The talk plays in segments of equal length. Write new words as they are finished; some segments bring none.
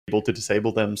able to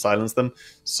disable them, silence them.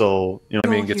 So, you know, I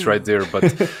mean, it's right there, but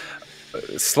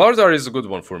Slardar is a good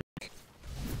one for me.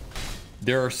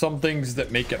 There are some things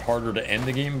that make it harder to end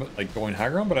the game, like going high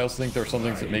ground, but I also think there are some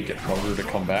things that make it harder to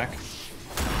come back.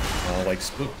 Like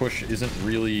split push isn't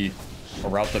really a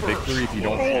route to victory if you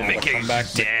don't have a comeback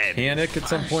mechanic at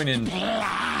some point. And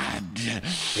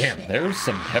damn, there's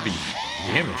some heavy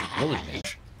damage really made.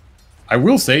 I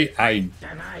will say, I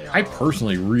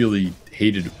personally really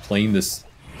hated playing this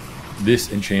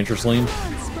Enchantress lane.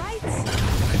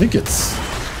 I think it's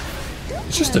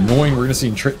just annoying. We're gonna see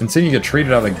Insania get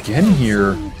traded out again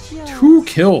here. 2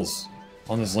 kills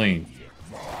on this lane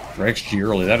for XG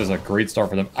early. That is a great start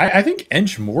for them. I think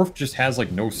Ench Morph just has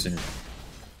like no synergy.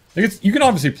 Like you can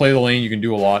obviously play the lane, you can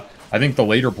do a lot. I think the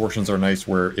later portions are nice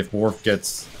where if Morph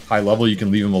gets high level, you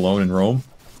can leave him alone and roam.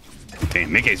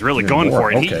 Damn, Mickey's really going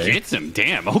for it. Okay. He gets him.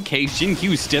 Damn. Okay,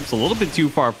 Xingqiu steps a little bit too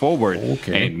far forward.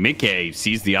 Okay. And Mickey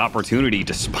sees the opportunity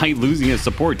despite losing his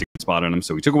support to spot on him.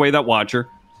 So he took away that Watcher.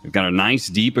 We've got a nice,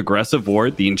 deep, aggressive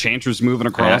ward. The Enchantress moving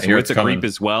across. Here it's a creep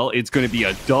as well. It's going to be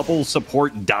a double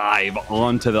support dive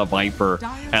onto the Viper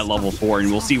at level 4.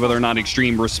 And we'll see whether or not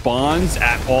Extreme responds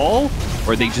at all,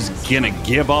 or are they just going to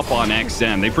give up on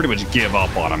XM. They pretty much give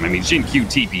up on him. I mean, Xingqiu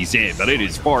TP's in, but it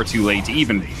is far too late to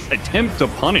even attempt to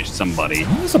punish somebody.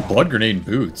 There's a blood grenade in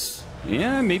boots.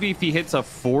 Yeah, maybe if he hits a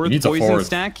 4th poison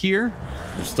stack here.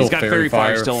 He's got Fairy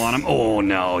Fire still on him. Oh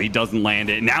no, he doesn't land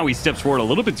it. Now he steps forward a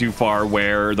little bit too far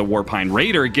where the Warpine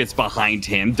Raider gets behind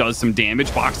him, does some damage.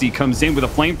 Boxy comes in with a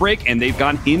Flame Break, and they've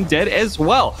got him dead as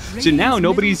well. So now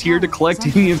nobody's here to collect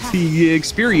any of the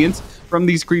experience from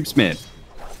these creeps mid.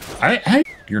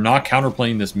 You're not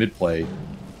counterplaying this mid play.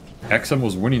 XM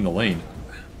was winning the lane.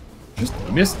 Just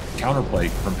missed counterplay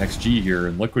from XG here,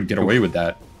 and Liquid get away with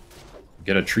that.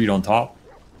 Get a treat on top.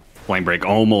 Flame Break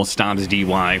almost stops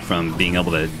DY from being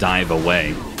able to dive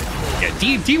away. Yeah,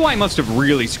 DY must have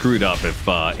really screwed up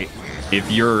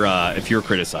if you're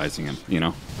criticizing him, you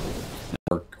know,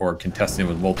 or contesting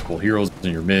with multiple heroes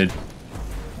in your mid,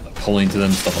 pulling to them,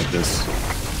 stuff like this.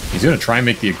 He's gonna try and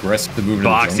make the aggressive move in the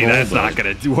jungle. That's not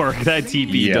gonna work. That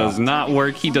TP does not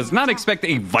work. He does not expect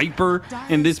a Viper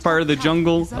in this part of the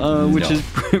jungle, which is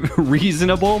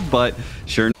reasonable, but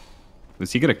sure.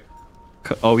 Was he gonna?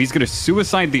 Oh, he's going to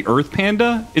suicide the Earth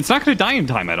Panda? It's not going to die in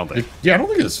time, I don't think. Yeah, I don't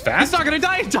think it's fast. It's not going to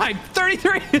die in time.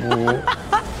 33.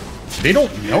 They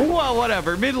don't know. Well,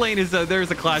 whatever. Mid lane is there's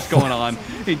a clash going on.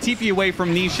 A TP away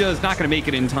from Nisha is not going to make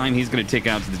it in time. He's going to take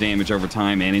out the damage over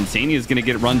time, and Insania is going to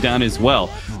get run down as well.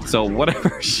 So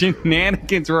whatever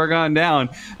shenanigans were going down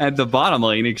at the bottom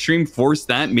lane, Extreme forced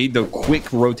that, made the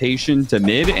quick rotation to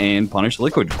mid, and punished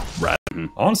Liquid.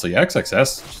 Honestly,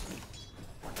 XXS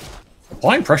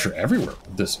applying pressure everywhere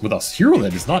with a hero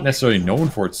that is not necessarily known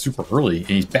for it super early, and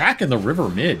he's back in the river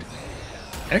mid.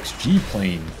 XG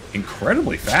playing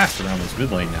incredibly fast around this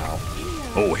mid lane now.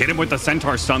 Oh, hit him with the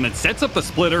Centaur stun that sets up the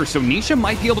splitter, so Nisha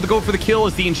might be able to go for the kill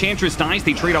as the Enchantress dies.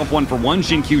 They trade off 1 for 1.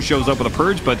 Xingqiu shows up with a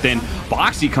Purge, but then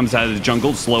Boxy comes out of the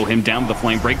jungle to slow him down with the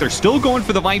Flame Break. They're still going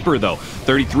for the Viper, though.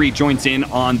 33 joins in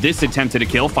on this attempt at a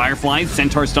kill. Firefly,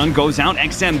 Centaur stun goes out.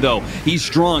 XM, though, he's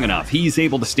strong enough. He's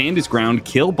able to stand his ground,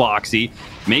 kill Boxy,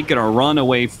 make it a run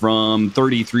away from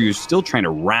 33, who's still trying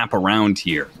to wrap around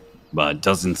here, but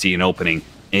doesn't see an opening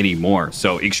anymore.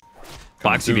 So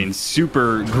Boxy being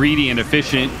super greedy and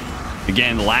efficient.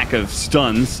 Again, lack of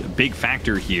stuns, big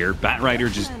factor here.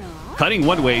 Batrider just cutting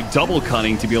one way, double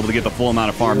cutting to be able to get the full amount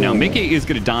of farm. Now, Mickey is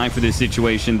going to die for this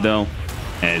situation, though,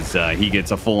 as he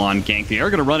gets a full-on gank. They are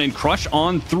going to run in Crush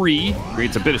on 3.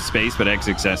 Creates a bit of space, but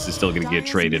XXS is still going to get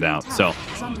traded out. So,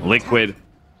 Liquid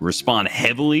respond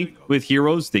heavily with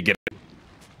heroes. They get... I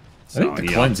think the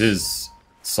cleanse is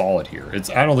solid here.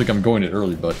 I don't think I'm going it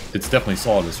early, but it's definitely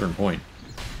solid at a certain point.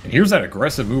 And here's that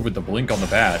aggressive move with the blink on the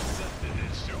bat.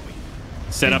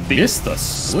 Set up the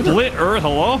split earth.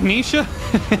 Hello, Nisha?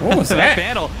 What was that?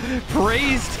 Battle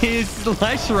praised his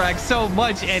Leshrac so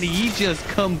much, and he just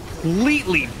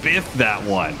completely biffed that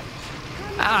one.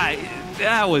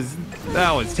 That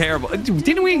was terrible.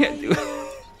 Didn't we?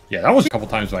 Yeah, that was a couple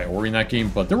times by Ori in that game,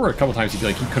 but there were a couple times he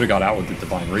could have got out with the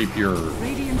Divine Rapier, or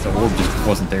the orb just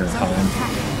wasn't there in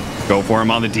time. Go for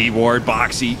him on the D ward.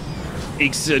 Boxy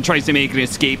tries to make an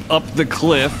escape up the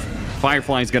cliff.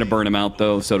 Firefly's gonna burn him out,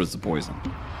 though. So does the poison.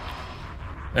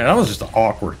 Yeah, that was just an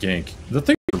awkward gank. The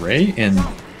thing with Ray, and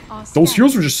those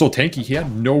heroes were just so tanky. He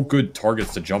had no good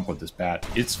targets to jump with this bat.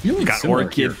 It's feeling similar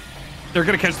here. They're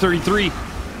gonna catch 33.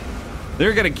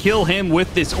 They're going to kill him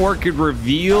with this Orchid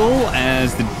reveal,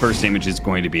 as the first damage is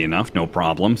going to be enough, no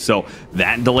problem. So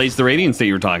that delays the Radiance that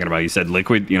you were talking about. You said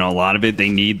Liquid, you know, a lot of it, they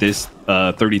need this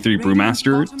 33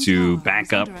 Brewmaster to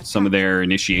back up some of their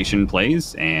initiation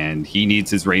plays, and he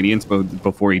needs his Radiance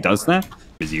before he does that,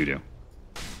 as you do.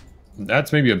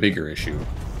 That's maybe a bigger issue.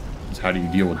 Is how do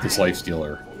you deal with this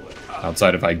Lifestealer?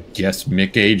 Outside of, I guess,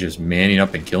 Mickey just manning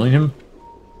up and killing him?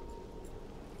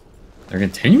 They're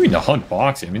continuing to hunt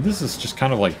Boxy. I mean, this is just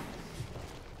kind of like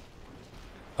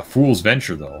a fool's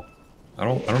venture, though. I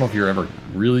don't know if you're ever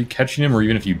really catching him, or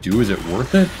even if you do, is it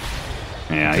worth it?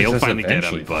 Yeah, he'll finally get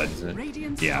him, but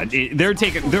yeah,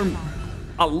 they're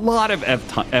a lot of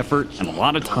effort and a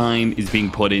lot of time is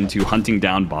being put into hunting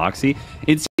down Boxy.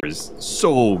 It's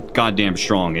so goddamn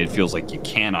strong. It feels like you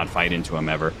cannot fight into him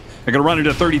ever. They're going to run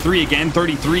into 33 again.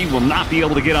 33 will not be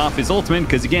able to get off his ultimate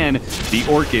because, again, the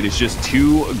Orchid is just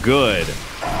too good.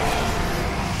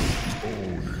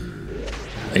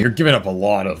 You're giving up a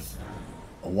lot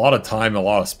of time, a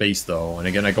lot of space, though. And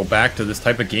again, I go back to this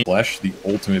type of game. Flesh, the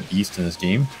ultimate beast in this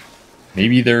game.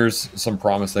 Maybe there's some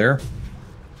promise there.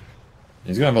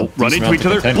 He's going to have a run into each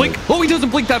other. Blink. Oh, he doesn't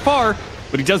blink that far,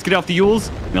 but he does get off the Yules,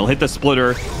 and he'll hit the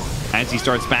splitter as he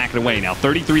starts backing away. Now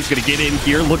 33 is going to get in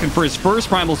here, looking for his first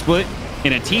primal split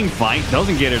in a team fight.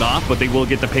 Doesn't get it off, but they will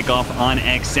get the pick off on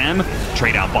XM.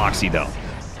 Trade out Boxy, though.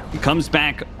 He comes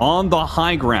back on the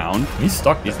high ground. He's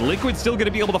stuck there. Is Liquid still going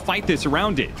to be able to fight this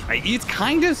around it? It's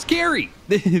kind of scary.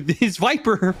 This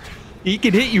Viper, he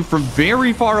can hit you from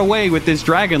very far away with this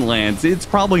Dragon Lance. It's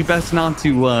probably best not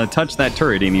to touch that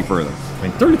turret any further. I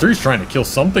mean, 33's trying to kill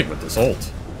something with this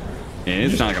ult. Yeah,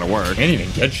 it's not going to work. Can't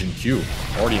even get Jin Q.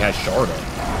 Already has Shard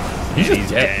on. He's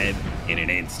just dead in an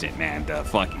instant, man.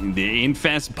 The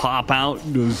Infest pop out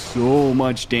does so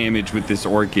much damage with this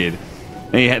Orchid.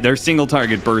 Their single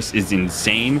target burst is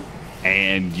insane,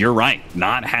 and you're right,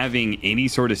 not having any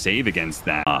sort of save against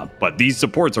that. But these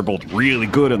supports are both really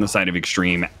good on the side of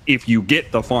Extreme. If you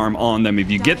get the farm on them,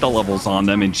 if you get the levels on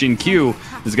them, and Jin Q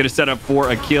is going to set up for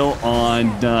a kill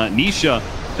on Nisha,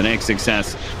 the next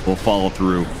success will follow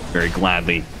through very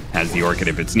gladly as the Orchid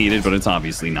if it's needed, but it's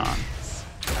obviously not.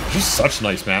 Just such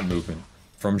nice map movement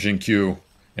from Jin Q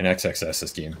and XXS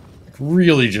this game. Like,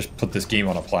 really just put this game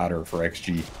on a platter for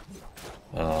XG.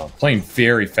 Playing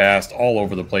very fast all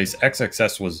over the place.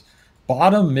 XXS was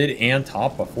bottom, mid, and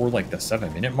top before like the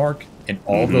 7-minute mark, and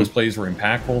all of those plays were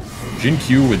impactful. Jin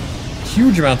Q with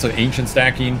huge amounts of ancient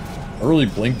stacking, early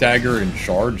Blink Dagger and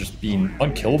Shard just being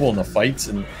unkillable in the fights,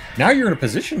 and now you're in a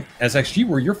position as XG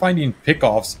where you're finding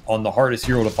pickoffs on the hardest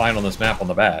hero to find on this map on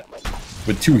the bat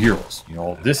with 2 heroes. You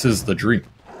know, this is the dream.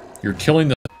 You're killing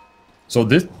the... So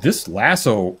this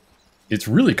lasso, it's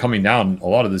really coming down a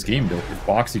lot of this game, though, if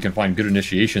Boxy can find good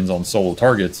initiations on solo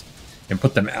targets and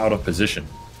put them out of position.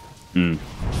 And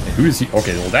who is he?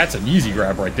 Okay, well, that's an easy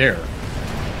grab right there.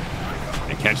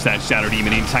 And catch that Shadow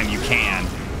Demon anytime you can.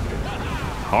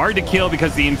 Hard to kill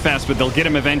because of the Infest, but they'll get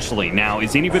him eventually. Now,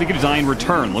 is anybody going to die in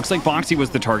return? Looks like Boxy was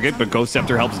the target, but Ghost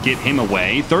Scepter helps get him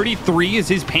away. 33 is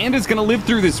his Panda's going to live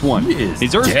through this one.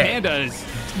 His Earth Panda,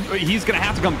 he's going to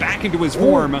have to come back into his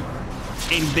form.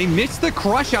 And they missed the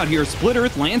crush out here. Split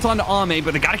Earth lands onto Ame,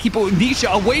 but they got to keep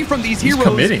Nisha away from these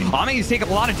heroes. Ame is taking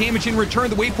a lot of damage in return.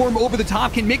 The waveform over the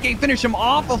top. Can Mickey finish him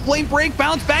off? A flame break,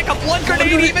 bounce back, a blood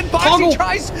grenade. Even Boxy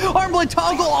tries armlet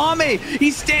toggle Ame.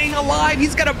 He's staying alive.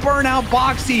 He's got to burn out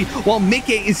Boxy while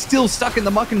Mickey is still stuck in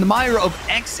the muck and the mire of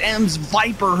XM's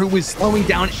Viper, who is slowing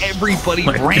down everybody,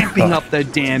 ramping up the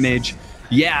damage.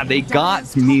 Yeah, they got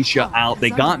Nisha out, they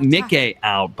got Mickey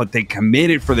out, but they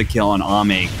committed for the kill on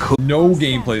Ame. No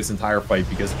gameplay this entire fight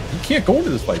because you can't go into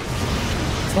this fight.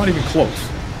 It's not even close.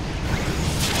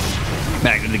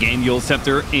 Back to the game, Yule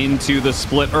Scepter into the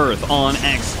Split Earth on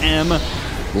XM.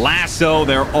 Lasso,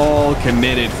 they're all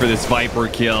committed for this Viper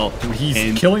kill.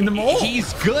 He's killing them all.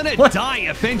 He's gonna die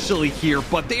eventually here,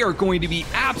 but they are going to be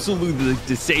absolutely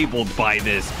disabled by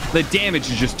this. The damage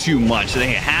is just too much.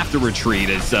 They have to retreat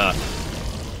as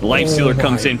Lifestealer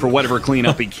comes in for whatever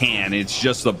cleanup he can. It's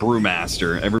just the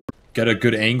Brewmaster. Get a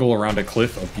good angle around a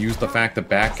cliff. Abuse the fact that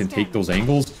back can take those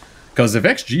angles. Because if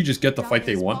XG just get the fight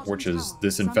they want, which is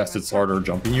this infested starter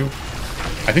jumping you,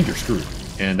 I think you're screwed.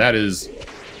 And that is...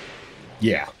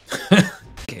 yeah.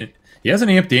 He has an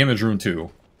amp damage rune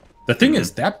too. The thing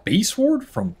is, that base ward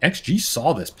from XG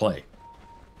saw this play.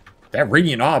 That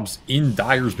Radiant Obs in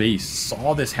Dire's base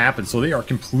saw this happen, so they are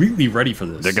completely ready for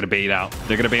this. They're going to bait out.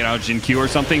 They're going to bait out Jin Q or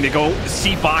something. They go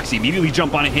see Boxy, immediately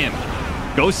jump onto him.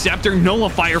 Ghost Scepter,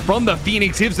 Nullifier from the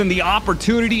Phoenix gives them the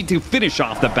opportunity to finish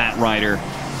off the Bat Rider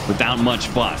without much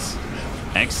fuss.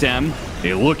 XM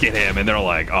They look at him and they're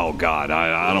like, oh god,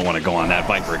 I don't want to go on that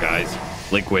Viper, guys.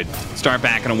 Liquid start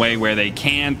backing away where they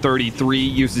can. 33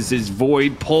 uses his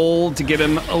Void Pull to get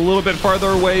him a little bit farther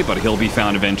away, but he'll be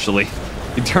found eventually.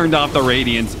 He turned off the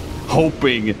Radiance,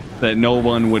 hoping that no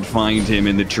one would find him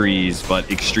in the trees, but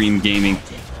Extreme Gaming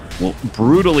will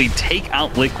brutally take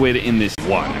out Liquid in this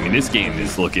one. I mean, this game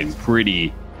is looking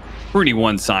pretty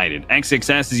one-sided.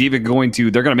 XXS is even they're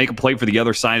going to make a play for the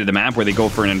other side of the map where they go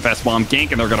for an Infest Bomb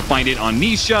gank, and they're going to find it on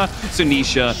Nisha. So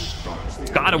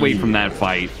Nisha got away from that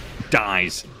fight,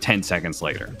 dies 10 seconds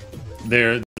later.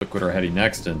 Liquid are heading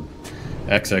next, and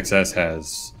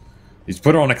XXS he's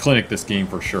put on a clinic this game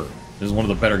for sure. This is one of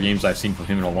the better games I've seen from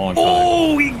him in a long time.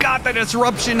 Oh, he got the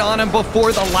disruption on him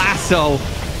before the lasso.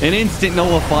 An instant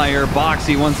nullifier.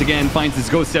 Boxy once again finds his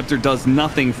Ghost Scepter, does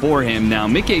nothing for him. Now,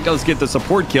 Mickey does get the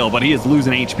support kill, but he is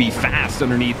losing HP fast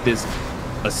underneath this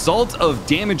assault of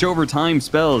damage over time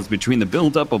spells between the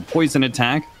buildup of poison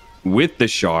attack with the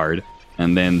shard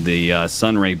and then the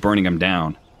Sunray burning him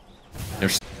down.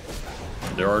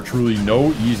 There are truly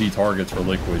no easy targets for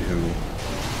Liquid, who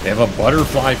they have a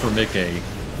butterfly for Mickey.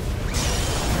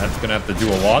 That's going to have to do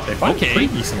a lot. They find a pretty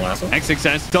decent lasso.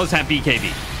 XXS does have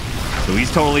BKB, so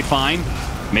he's totally fine.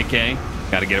 Mickey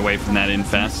got to get away from that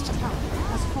infest.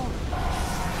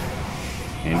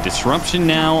 And disruption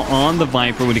now on the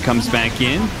Viper when he comes back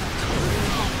in.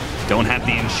 Don't have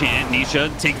the enchant.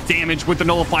 Nisha takes damage with the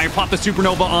nullifier. Pop the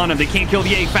supernova on him. They can't kill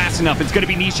the egg fast enough. It's going to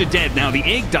be Nisha dead. Now the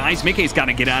egg dies. Mickey's got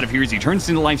to get out of here as he turns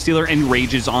into Lifestealer and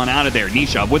rages on out of there.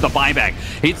 Nisha with a buyback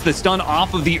hits the stun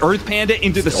off of the Earth Panda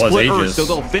into the split Earth, so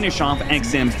they'll finish off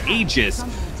XM's Aegis.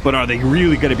 But are they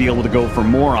really going to be able to go for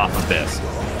more off of this?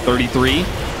 33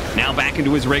 now back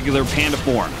into his regular Panda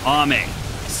form. Ame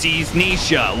sees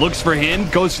Nisha, looks for him,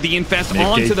 goes for the infest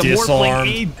onto the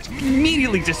Morphling,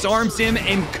 immediately disarms him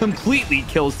and completely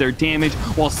kills their damage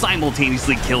while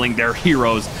simultaneously killing their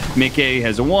heroes. Mickey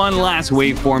has one last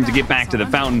wave for him to get back to the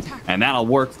fountain, and that'll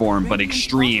work for him, but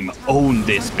Extreme own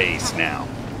this base now.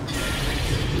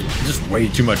 Just way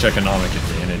too much economic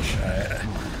advantage.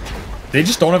 They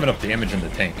just don't have enough damage in the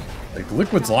tank. Like,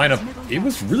 Liquid's lineup, it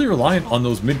was really reliant on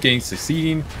those mid ganks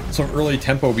succeeding, some early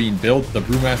tempo being built, the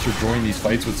Brewmaster joining these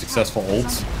fights with successful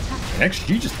ults, and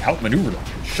XG just outmaneuvered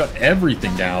them, shut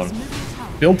everything down,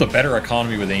 built a better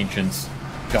economy with Ancients,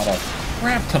 got a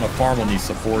crap ton of farm on these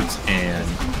supports, and,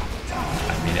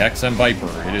 I mean, XM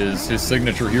Viper, it is his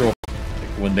signature hero. Like,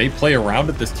 when they play around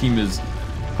it, this team is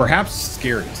perhaps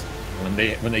scariest. When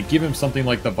they give him something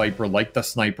like the Viper, like the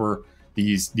Sniper,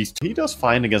 these he does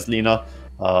fine against Lina.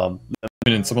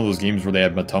 In some of those games where they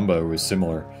had Matumba, it was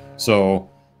similar. So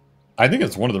I think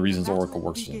it's one of the reasons Oracle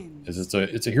works for them. Is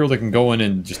it's a hero that can go in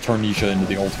and just turn Nisha into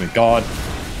the ultimate god.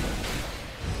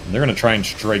 And they're going to try and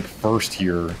strike first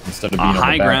here instead of being on the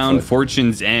high ground foot.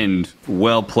 Fortune's End,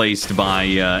 well placed by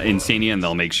Insania, and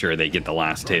they'll make sure they get the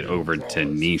last hit over to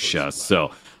Nisha.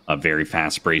 So a very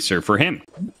fast bracer for him.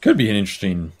 Could be an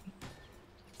interesting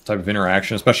type of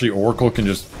interaction, especially Oracle can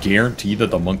just guarantee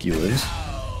that the monkey lives.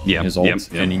 Yeah, his ult,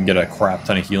 and you can get a crap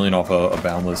ton of healing off a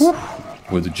Boundless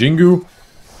with Jingu.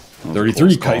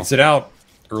 33 kites it out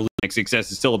early.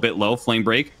 XXS is still a bit low. Flame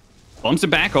Break bumps it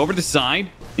back over to the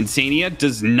side. Insania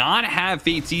does not have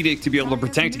Fate's Edict to be able to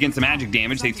protect against the magic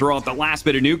damage. They throw out the last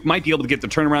bit of nuke. Might be able to get the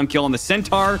turnaround kill on the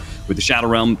Centaur. With the Shadow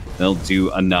Realm, they'll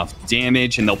do enough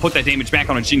damage, and they'll put that damage back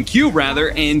on a Jin Q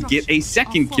rather and get a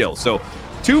second kill. So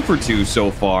 2 for 2 so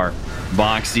far.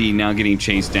 Boxy now getting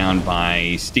chased down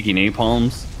by Sticky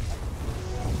Napalms.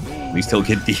 We still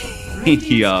get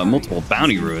the multiple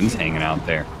bounty runes hanging out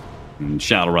there. And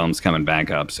Shadow Realm's coming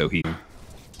back up, so he...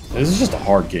 This is just a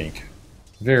hard gank.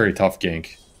 Very tough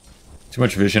gank. Too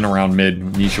much vision around mid.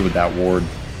 Nisha with that ward.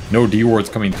 No D wards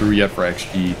coming through yet for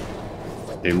XG.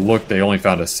 They only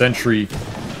found a sentry.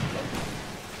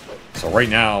 So right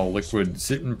now, Liquid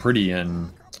sitting pretty,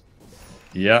 and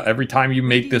yeah, every time you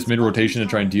make this mid rotation to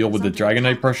try and deal with the Dragon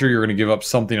Knight pressure, you're going to give up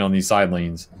something on these side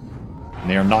lanes. And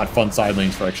they are not fun side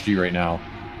lanes for XG right now.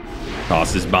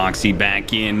 Tosses Boxy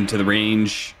back into the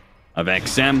range of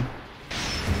XM.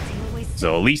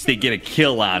 So at least they get a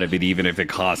kill out of it, even if it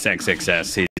costs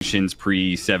XXS his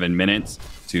pre 7 minutes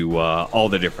to all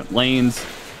the different lanes.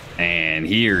 And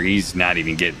here, he's not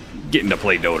even getting to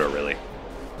play Dota, really.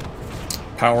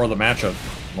 Power of the matchup.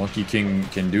 Monkey King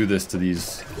can do this to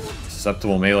these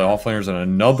susceptible melee offlaners, and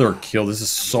another kill. This is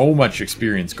so much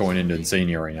experience going into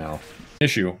Insania right now.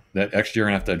 Issue that XG are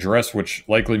going to have to address, which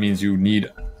likely means you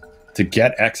need to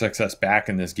get XXS back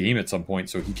in this game at some point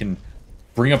so he can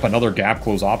bring up another gap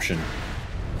close option.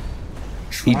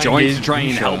 He joins to try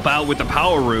and help out with the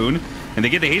power rune. and they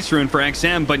get the haste rune for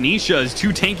XM, but Nisha is too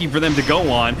tanky for them to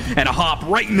go on, and a hop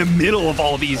right in the middle of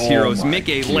all of these heroes.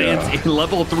 Mickey lands a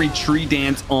level 3 tree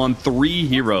dance on 3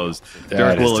 heroes.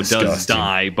 Dark Willow does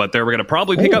die, but they're going to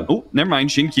probably pick up... Oh, never mind.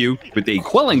 Xinkyu with a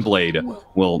Quelling Blade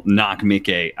will knock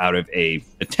Mickey out of a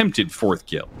attempted 4th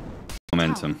kill.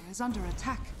 Momentum.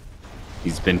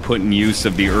 He's been putting use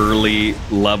of the early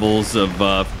levels of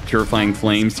Purifying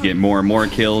Flames to get more and more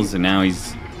kills, and now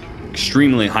he's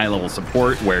extremely high-level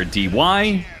support, where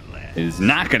DY is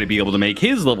not going to be able to make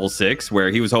his level 6, where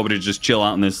he was hoping to just chill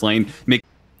out in this lane.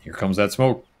 Here comes that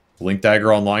smoke. Blink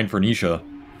Dagger online for Nisha.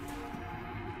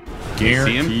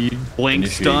 Guaranteed. Blink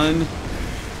stun.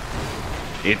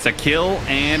 It's a kill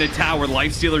and a tower.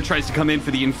 Lifestealer tries to come in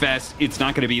for the infest. It's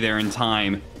not going to be there in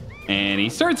time. And he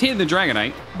starts hitting the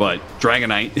Dragonite, but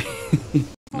Dragonite,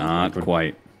 not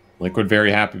quite. Liquid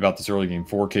very happy about this early game.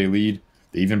 4K lead.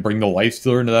 They even bring the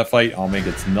Lifestealer into that fight. Almay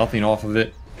gets nothing off of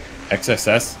it.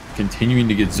 XSS continuing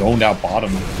to get zoned out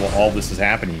bottom while all this is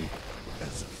happening.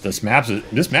 This map's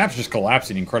just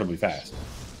collapsing incredibly fast.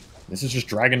 This is just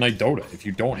Dragon Knight Dota. If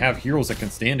you don't have heroes that can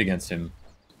stand against him,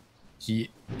 he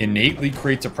innately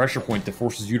creates a pressure point that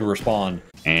forces you to respond.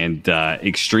 And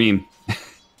Extreme.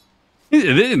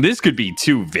 This could be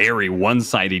 2 very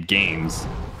one-sided games.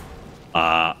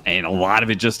 And a lot of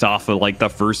it just off of like the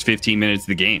first 15 minutes of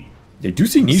the game. They do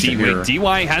see Nisha here.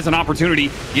 DY has an opportunity.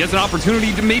 He has an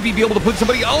opportunity to maybe be able to put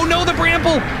somebody... Oh no, the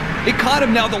Bramble! It caught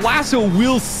him. Now the lasso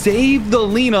will save the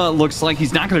Lina. Looks like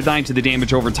he's not going to die to the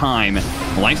damage over time.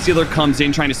 Lifestealer comes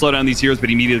in trying to slow down these heroes, but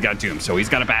he immediately got doomed, so he's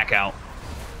got to back out.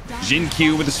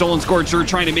 Xinkyu with the Stolen Scorcher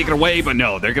trying to make it away, but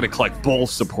no, they're going to collect both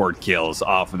support kills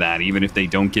off of that, even if they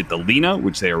don't get the Lina,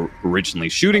 which they were originally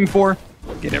shooting for,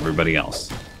 get everybody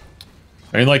else.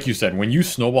 I mean, like you said, when you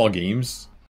snowball games...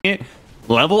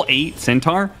 Level 8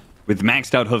 Centaur with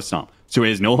maxed out Hoof Stomp. So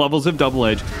he has no levels of Double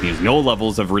Edge, he has no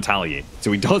levels of Retaliate.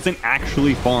 So he doesn't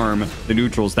actually farm the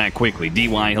neutrals that quickly.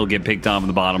 DY, he'll get picked off in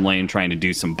the bottom lane trying to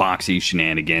do some boxy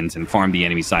shenanigans and farm the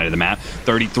enemy side of the map.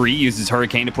 33 uses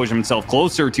Hurricane to push himself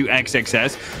closer to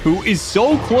XXS, who is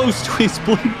so close to his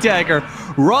Blink Dagger.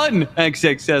 Run,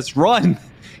 XXS, run!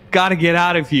 Gotta get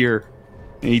out of here.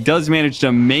 He does manage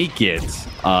to make it,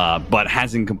 but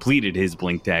hasn't completed his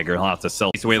Blink Dagger. He'll have to sell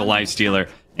away the Lifestealer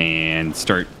and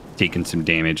start taking some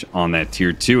damage on that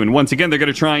tier 2. And once again, they're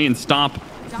going to try and stop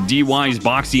DY's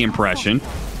boxy impression.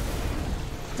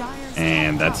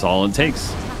 And that's all it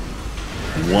takes.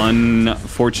 1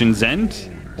 Fortune's End.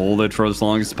 Hold it for as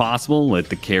long as possible. Let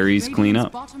the carries clean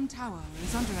up.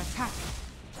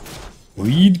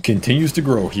 Lead continues to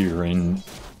grow here. And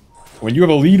when you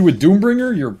have a lead with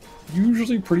Doombringer, you're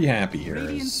usually pretty happy here.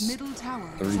 As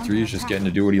 33 is just getting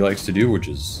to do what he likes to do, which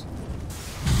is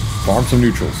farm some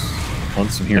neutrals. Hunt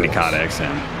some heroes. And he caught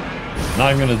XM.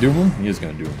 Not even gonna do him? He is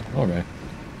gonna do him. Okay.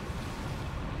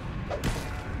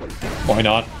 Why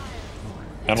not?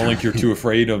 I don't think you're too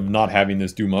afraid of not having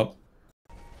this Doom up.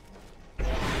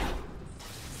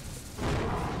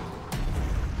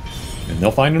 And they'll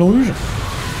find an illusion.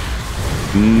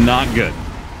 Not good.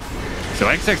 So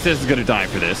XXS is gonna die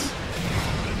for this.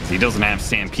 He doesn't have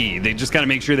Stampede. They just gotta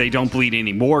make sure they don't bleed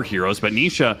any more heroes. But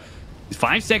Nisha,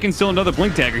 5 seconds till another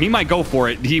Blink Dagger. He might go for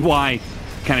it. DY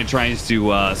kind of tries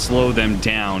to slow them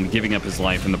down, giving up his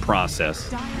life in the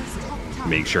process.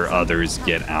 Make sure others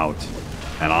get out.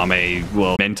 And Ame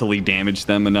will mentally damage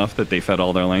them enough that they fed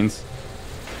all their lanes.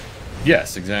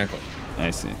 Yes, exactly.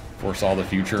 I see. Foresaw the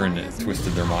future and it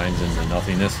twisted their minds into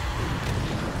nothingness.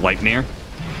 Lightning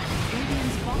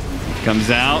comes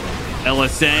out.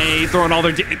 LSA throwing all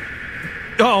their...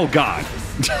 Oh, God.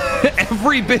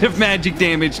 Every bit of magic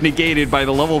damage negated by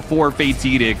the level 4 Fate's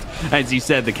Edict. As you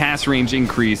said, the cast range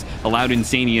increase allowed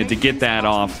Insania to get that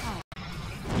off.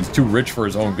 He's too rich for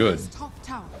his own good.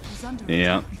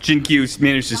 Yeah. Xinkyu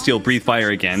managed to steal Breathe Fire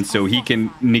again, so he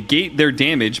can negate their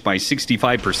damage by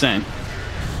 65%.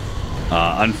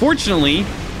 Unfortunately,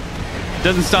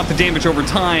 doesn't stop the damage over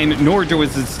time, nor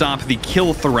does it stop the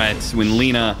kill threats when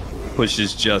Lina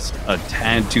pushes just a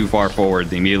tad too far forward.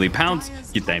 They immediately pounce,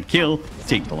 get that kill,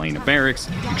 take the lane of barracks.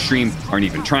 Extreme aren't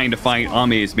even trying to fight.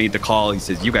 Ame has made the call. He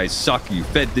says, you guys suck. You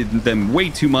fed them way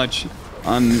too much.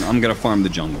 I'm going to farm the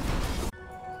jungle.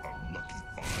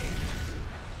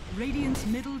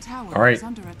 All right,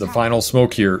 the final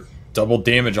smoke here. Double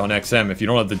damage on XM. If you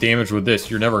don't have the damage with this,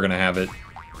 you're never going to have it.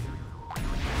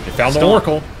 They Found the Stop.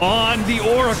 Oracle. On the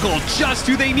Oracle, just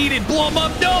who they needed. Blow him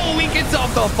up. No, he gets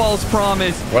off the false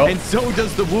promise. Well, and so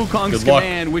does the Wukong's good luck.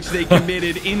 command, which they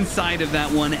committed inside of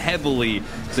that one heavily.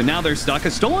 So now they're stuck.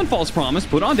 A stolen false promise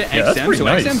put onto that's XM. pretty So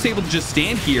nice. XM's able to just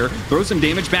stand here, throw some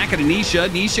damage back at Anisha.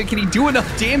 Anisha, can he do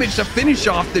enough damage to finish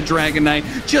off the Dragon Knight?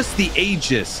 Just the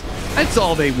Aegis. That's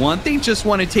all they want. They just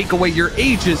want to take away your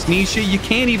Aegis, Nisha. You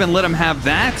can't even let them have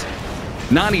that.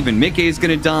 Not even Mickey is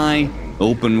going to die.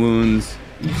 Open wounds.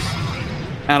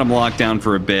 Had him locked down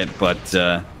for a bit, but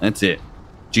that's it.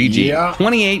 GG. Yeah.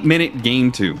 28-minute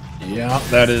game 2. Yeah,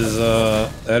 that is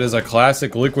a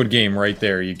classic Liquid game right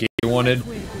there. You get what you wanted.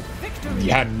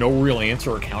 You had no real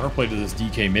answer or counterplay to this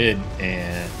DK mid,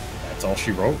 and that's all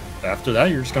she wrote. After that,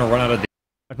 you're just gonna run out of.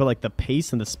 About like the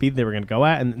pace and the speed they were gonna go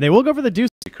at, and they will go for the Deuce.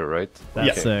 Right?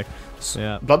 That's sick.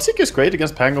 Yeah. Bloodseeker is great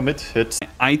against Pango mid. It's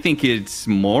I think it's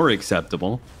more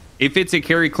acceptable. If it's a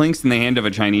carry Clinks in the hand of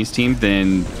a Chinese team,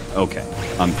 then okay,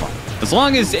 I'm fine. As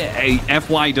long as a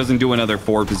FY doesn't do another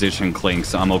 4-position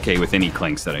Clinks, I'm okay with any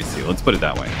Clinks that I see. Let's put it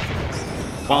that way.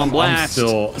 Bomb blast.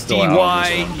 still DY out on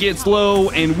this one. gets low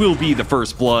and will be the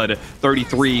first blood.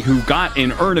 33, who got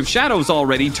an Urn of Shadows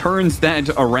already, turns that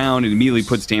around and immediately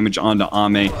puts damage onto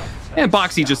Ame. And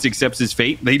Boxy just accepts his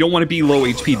fate. They don't want to be low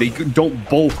HP. They don't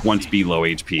both want to be low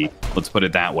HP. Let's put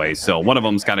it that way. So one of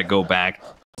them's got to go back.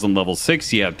 On level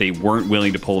 6 yet, they weren't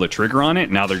willing to pull the trigger on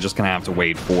it. Now they're just going to have to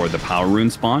wait for the power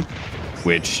rune spawn,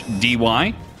 which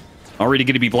DY already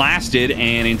going to be blasted,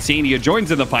 and Insania joins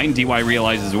in the fight, and DY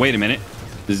realizes, wait a minute,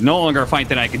 this is no longer a fight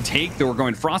that I can take. They were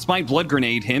going Frostbite, Blood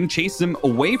Grenade him, chase him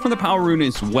away from the power rune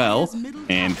as well,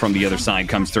 and from the other side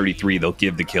comes 33. They'll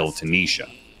give the kill to Nisha.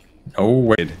 No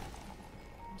way.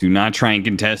 Do not try and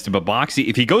contest it, but Boxy,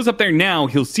 if he goes up there now,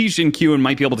 he'll see Jin Q and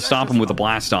might be able to stop him with a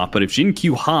blast off. But if Jin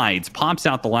Q hides, pops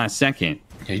out the last second.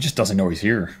 Yeah, he just doesn't know he's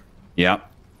here.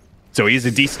 Yep. So he has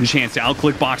a decent chance to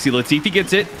outclick Boxy. Let's see if he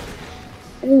gets it.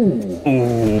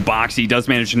 Ooh, Boxy does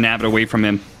manage to nab it away from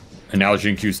him. And now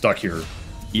Jin Q's stuck here.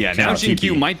 Yeah, now Jin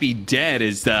Q might be dead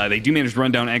as they do manage to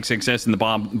run down XXS in the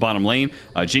bottom lane.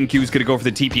 Jin Q is going to go for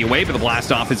the TP away, but the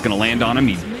blast off is going to land on him.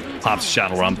 He pops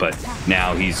Shadow Run, but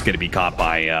now he's going to be caught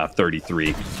by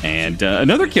 33. And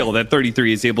another kill that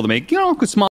 33 is able to make, a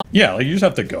small. Yeah, like you just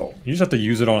have to go. You just have to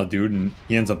use it on a dude, and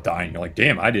he ends up dying. You're like,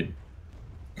 damn, I did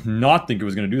not think it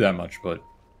was going to do that much, but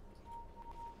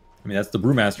I mean, that's the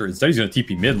Brewmaster. Instead, he's going to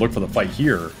TP mid, look for the fight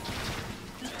here.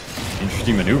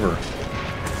 Interesting maneuver.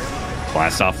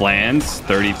 Blast off lands,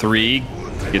 33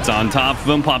 gets on top of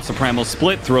him, pops a primal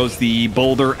split, throws the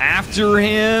boulder after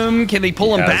him. Can they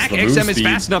pull him back? the move XM is speed.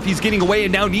 fast enough. He's getting away,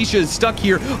 and now Nisha is stuck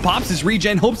here. Pops his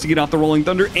regen, hopes to get off the Rolling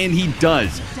Thunder, and he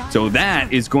does. So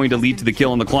that is going to lead to the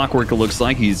kill on the Clockwork, it looks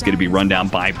like. He's going to be run down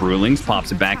by Brewlings,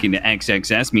 pops it back into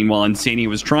XXS. Meanwhile, Insania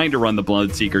was trying to run the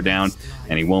Bloodseeker down,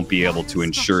 and he won't be able to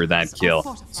ensure that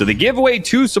kill. So they give away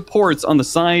 2 supports on the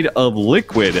side of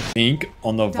Liquid. I think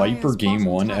on the Viper game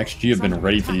 1, XG have been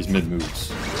ready for these mid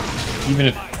moves. Even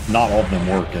if not all of them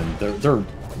work, and they're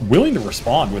willing to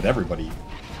respond with everybody.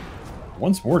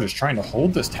 Once more, just trying to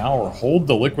hold this tower, hold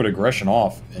the Liquid aggression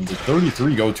off, and did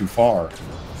 33 go too far?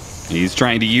 He's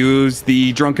trying to use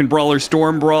the Drunken Brawler,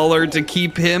 Storm Brawler, to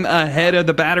keep him ahead of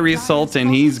the Battery Assault,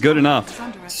 and he's good enough.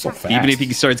 It's so fast. Even if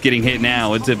he starts getting hit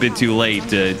now, it's a bit too late.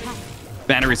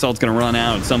 Battery Assault's going to run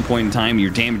out at some point in time.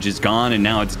 Your damage is gone, and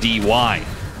now it's DY.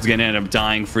 He's going to end up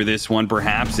dying for this one,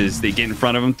 perhaps, as they get in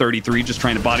front of him. 33 just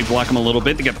trying to body block him a little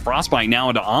bit. They get the Frostbite now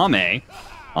into Ame.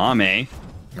 Ame,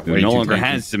 who no longer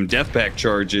has some death pack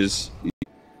charges.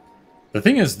 The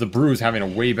thing is, the Brew is having a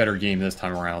way better game this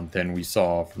time around than we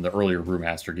saw from the earlier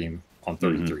Brewmaster game on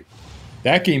 33.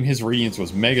 That game, his Radiance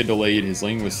was mega delayed, his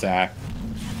lane was sacked.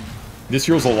 This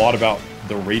here's a lot about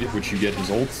the rate at which you get his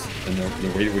ults and the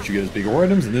rate at which you get his big ore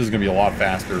items, and this is going to be a lot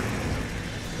faster.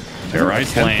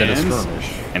 Paradise lands,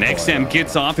 skirmish, and XM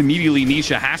gets off immediately.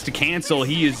 Nisha has to cancel.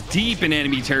 He is deep in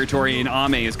enemy territory, and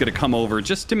Ame is going to come over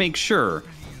just to make sure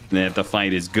that the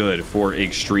fight is good for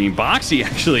Extreme. Boxy,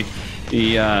 actually,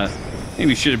 he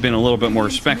maybe should have been a little bit more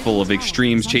respectful of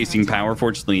Extreme's chasing power.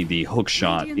 Fortunately, the hook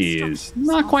shot is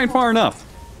not quite far enough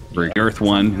for Earth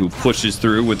One, who pushes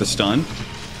through with a stun.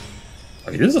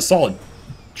 I mean, this is a solid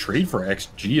trade for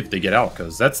XG if they get out,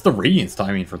 because that's the Radiance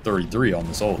timing for 33 on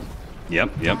this ult. Yep.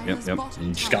 And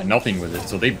you just got nothing with it,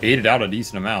 so they baited out a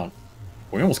decent amount.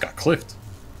 We almost got cliffed.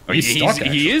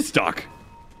 He is stuck.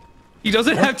 He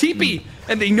doesn't have TP,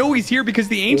 and they know he's here because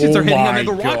the Ancients are hitting him and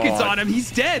the rockets on him. He's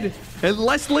dead.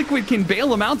 Unless Liquid can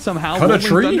bail him out somehow. Cut a Rolling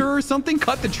tree? Thunder or something?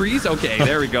 Cut the trees? Okay,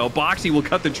 there we go. Boxy will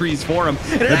cut the trees for him.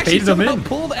 And it That actually baited him somehow in.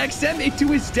 pulled XM into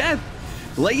his death.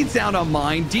 lays down a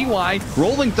mine. DY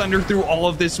rolling thunder through all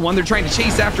of this one. They're trying to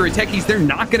chase after a techies. They're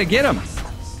not going to get him.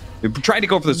 They tried to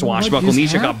go for the swashbuckle.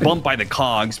 Nisha got bumped by the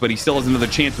cogs, but he still has another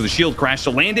chance with a shield crash to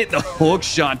land it. The hook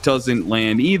shot doesn't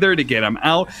land either to get him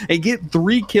out. They get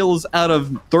 3 kills out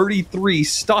of 33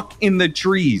 stuck in the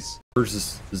trees.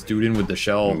 Where's this dude in with the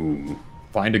shell? Ooh.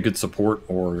 Find a good support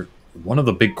or one of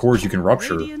the big cores you can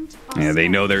rupture. Yeah, they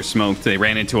know they're smoked. They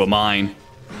ran into a mine.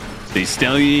 They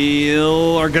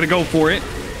still are going to go for it.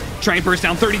 Try and burst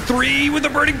down 33 with the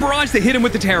burning barrage. They hit him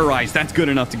with the terrorize. That's good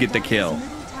enough to get the kill.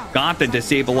 Got the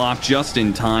disable off just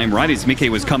in time, right as Mickey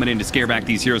was coming in to scare back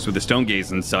these heroes with the stone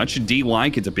gaze and such. DY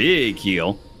gets a big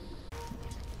heal.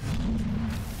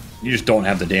 You just don't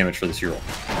have the damage for this hero.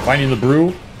 Finding the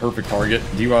brew, perfect target.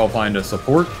 DY will find a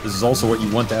support. This is also what you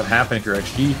want to have happen if you're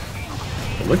XG.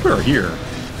 The Liquid are here.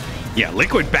 Yeah,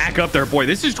 Liquid back up there. Boy,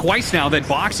 this is twice now that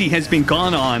Boxy has been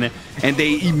gone on, and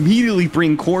they immediately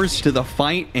bring cores to the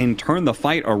fight and turn the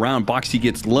fight around. Boxy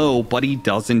gets low, but he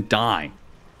doesn't die.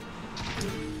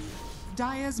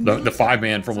 The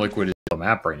 5-man from Liquid is on the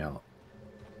map right now.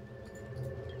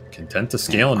 Content to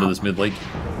scale into this mid lane.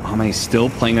 Ame still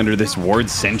playing under this ward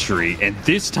sentry, and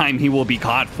this time he will be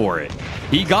caught for it.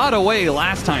 He got away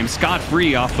last time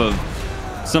scot-free off of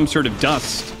some sort of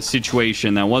dust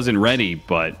situation that wasn't ready,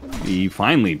 but he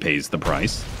finally pays the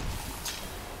price.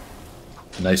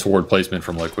 Nice ward placement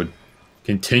from Liquid.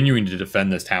 Continuing to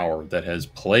defend this tower that has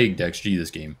plagued XG this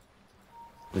game.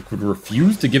 Liquid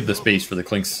refused to give the space for the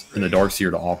Clinks and the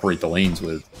Darkseer to operate the lanes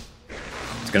with.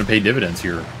 It's going to pay dividends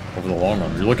here over the long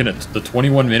run. You're looking at the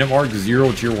 21-minute mark,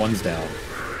 0 tier 1s down.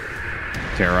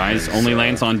 Terrorize only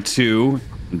lands on 2.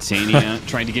 Insania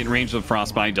tried to get in range with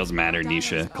Frostbite. Doesn't matter.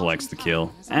 Nisha collects the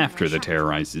kill after the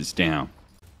Terrorize is down.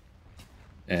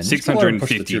 And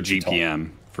 650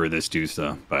 GPM for this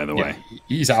Dusa, by the way.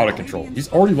 He's out of control.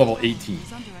 He's already level 18.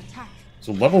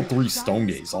 So level 3 Stone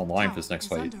Gaze online for this next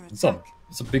fight.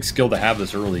 It's a big skill to have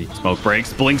this early. Smoke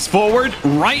breaks, blinks forward,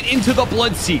 right into the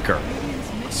Bloodseeker.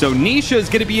 So Nisha is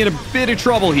going to be in a bit of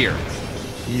trouble here.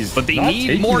 But they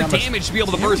need more damage to be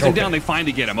able to burst him down. They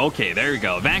finally get him. Okay, there you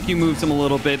go. Vacuum moves him a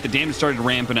little bit. The damage started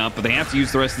ramping up, but they have to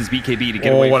use the rest of this BKB to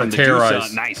get away from the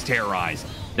Dusa. Nice terrorize.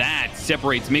 That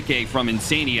separates Mickey from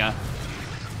Insania.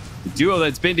 The duo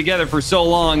that's been together for so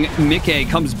long. Mickey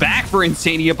comes back for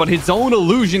Insania, but his own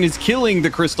illusion is killing the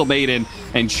Crystal Maiden.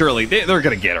 And surely they're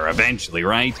going to get her eventually,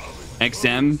 right?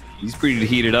 XM, he's pretty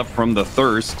heated up from the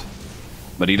thirst,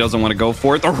 but he doesn't want to go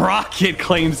for it. The rocket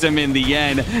claims him in the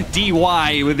end.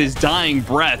 DY, with his dying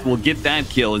breath, will get that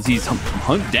kill as he's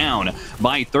hugged down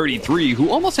by 33,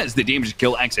 who almost has the damage to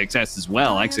kill XXS as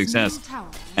well. XXS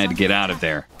had to get out of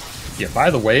there. Yeah, by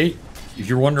the way, if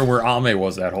you're wondering where Ame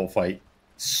was that whole fight,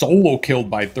 solo killed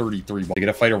by 33. They get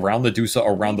a fight around the Dusa,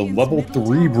 around the level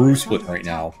 3 brew split right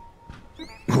now.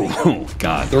 Oh,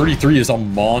 God. 33 is a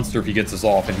monster if he gets this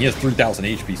off, and he has 3,000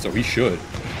 HP, so he should.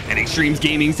 And Extremes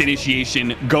Gaming's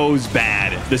initiation goes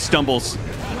bad. The stumbles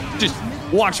just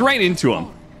walks right into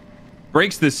him.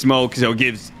 Breaks the smoke, so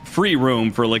gives free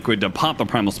room for Liquid to pop the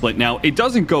Primal Split. Now, it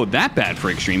doesn't go that bad for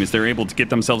Extreme as they're able to get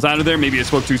themselves out of there. Maybe I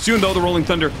spoke too soon, though. The Rolling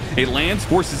Thunder, it lands,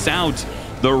 forces out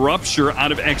the Rupture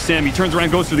out of XM. He turns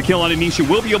around, goes for the kill on Anisha.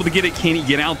 Will be able to get it. Can he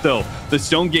get out, though? The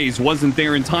Stone Gaze wasn't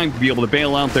there in time to be able to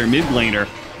bail out their mid laner.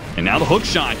 And now the hook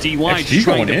shot. DY just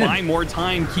trying to buy more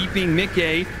time, keeping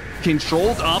Mickey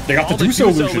controlled up. They got the Dusa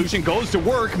illusion. Goes to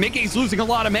work. Mickey's losing a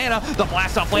lot of mana. The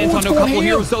blast off lands on a couple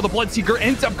heroes, though. The Bloodseeker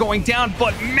ends up going down.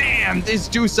 But man, this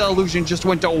Dusa illusion just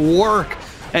went to work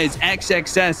as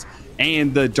XXS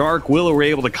and the Dark Willow were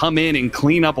able to come in and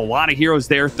clean up a lot of heroes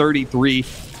there. 33.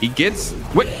 He gets...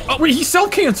 Wait, he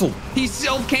self-canceled. He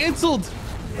self-canceled.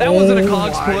 That wasn't a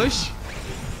cogs push.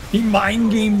 He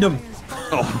mind-gamed him.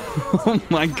 Oh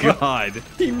my God.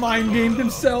 He mind-gamed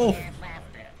himself.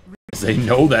 They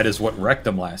know that is what wrecked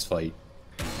them last fight.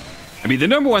 I mean, the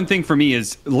number one thing for me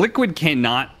is Liquid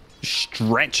cannot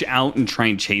stretch out and try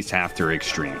and chase after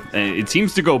Extreme. It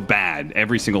seems to go bad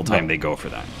every single time they go for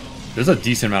that. There's a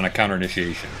decent amount of counter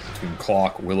initiation between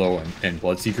Clock, Willow, and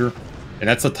Bloodseeker. And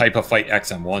that's the type of fight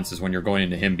XM wants, is when you're going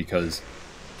into him, because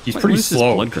he's pretty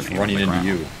slow just running into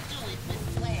you.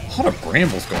 A lot of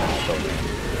brambles going on, though.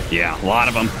 Yeah, a lot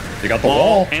of them. They got the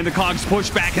wall. And the cogs push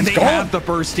back, and they have the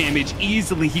burst damage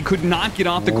easily. He could not get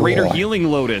off the Greater Healing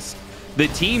Lotus. The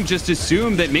team just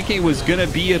assumed that Mickey was going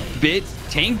to be a bit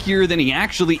tankier than he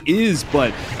actually is,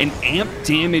 but an amp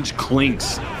damage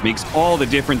Clinks makes all the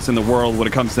difference in the world when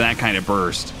it comes to that kind of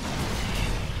burst.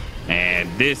 And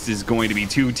this is going to be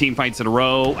 2 team fights in a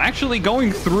row. Actually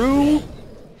going through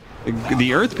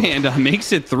The Earth Panda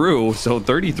makes it through, so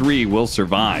 33 will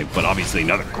survive. But obviously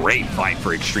another great fight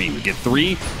for Extreme to get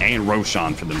 3 and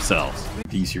Roshan for themselves.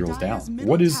 These heroes down.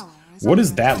 What does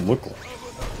that look like?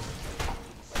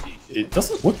 It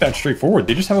doesn't look that straightforward.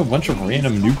 They just have a bunch of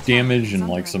random nuke damage and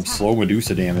like some slow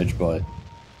Medusa damage, but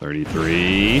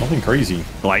 33. nothing crazy.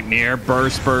 Lightning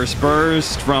burst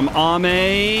from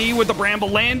Ame with the Bramble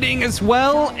landing as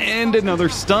well. And another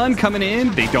stun coming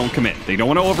in. They don't commit. They don't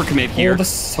want to overcommit here.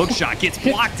 Hookshot gets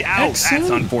blocked out. That's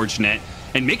unfortunate.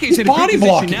 And Mickey's in a good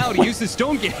position now to use the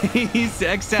Stone Gaze.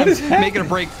 XM making a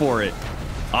break for it.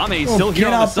 Ame still here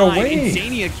on the side.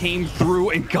 Insania came through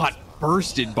and got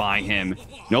bursted by him.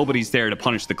 Nobody's there to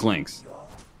punish the Clinks.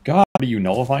 God, are you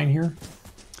nullifying here?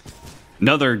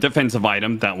 Another defensive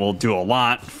item that will do a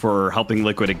lot for helping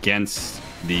Liquid against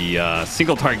the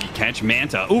single target catch.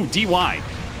 Manta. Ooh, DY.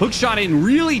 Hookshot in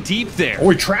really deep there. Oh,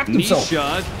 he trapped himself.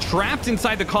 Nisha trapped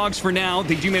inside the cogs for now.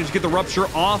 They do manage to get the rupture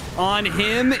off on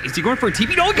him. Is he going for a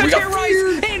TP? No, he got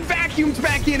terrorized and vacuumed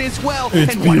back in as well.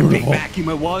 It's and what a big vacuum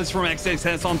it was from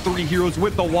XXS on 3 heroes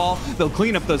with the wall. They'll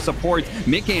clean up the support.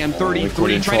 Mikan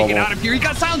 33 trying to get out of here. He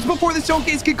got silenced before the Stone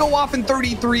Gaze could go off in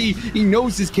 33. He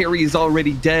knows his carry is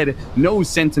already dead. No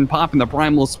sense in popping the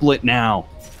Primal Split now.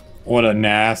 What a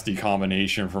nasty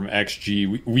combination from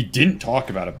XG. We didn't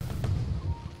talk about it.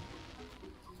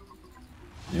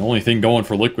 The only thing going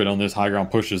for Liquid on this high ground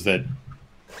push is that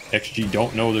XG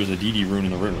don't know there's a DD rune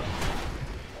in the river.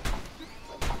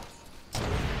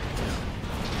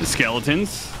 The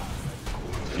skeletons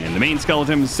and the main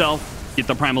skeleton himself get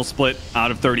the Primal Split out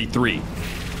of 33.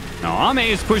 Now Ame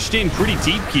is pushed in pretty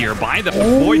deep here by the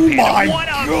Void Panda. What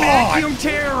a vacuum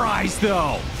terrorize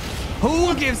though!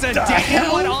 Who gives a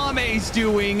damn what Ame's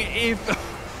doing if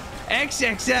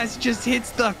XXS just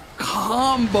hits the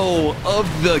combo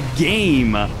of the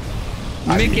game?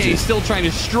 Mickey still trying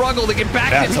to struggle to get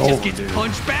back and he just gets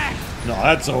punched back. No,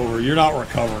 that's over. You're not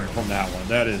recovering from that one.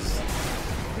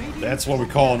 That's what we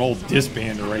call an old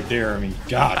disbander right there. I mean,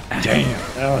 god damn.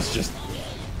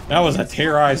 That was a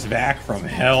terrorized vac from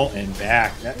hell and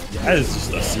back. That is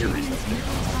just a series right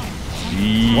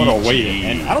there. What a way to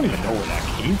end. I don't even know where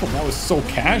that came from. That was so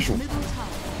casual.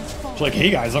 It's like,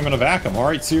 hey guys, I'm gonna vac him. All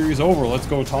right, series over. Let's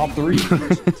go top 3.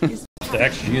 The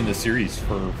XG in the series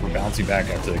for bouncing back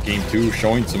after game 2,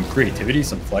 showing some creativity,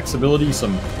 some flexibility,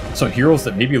 some heroes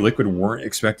that maybe Liquid weren't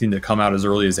expecting to come out as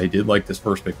early as they did, like this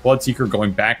first pick Bloodseeker,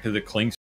 going back to the Clinks.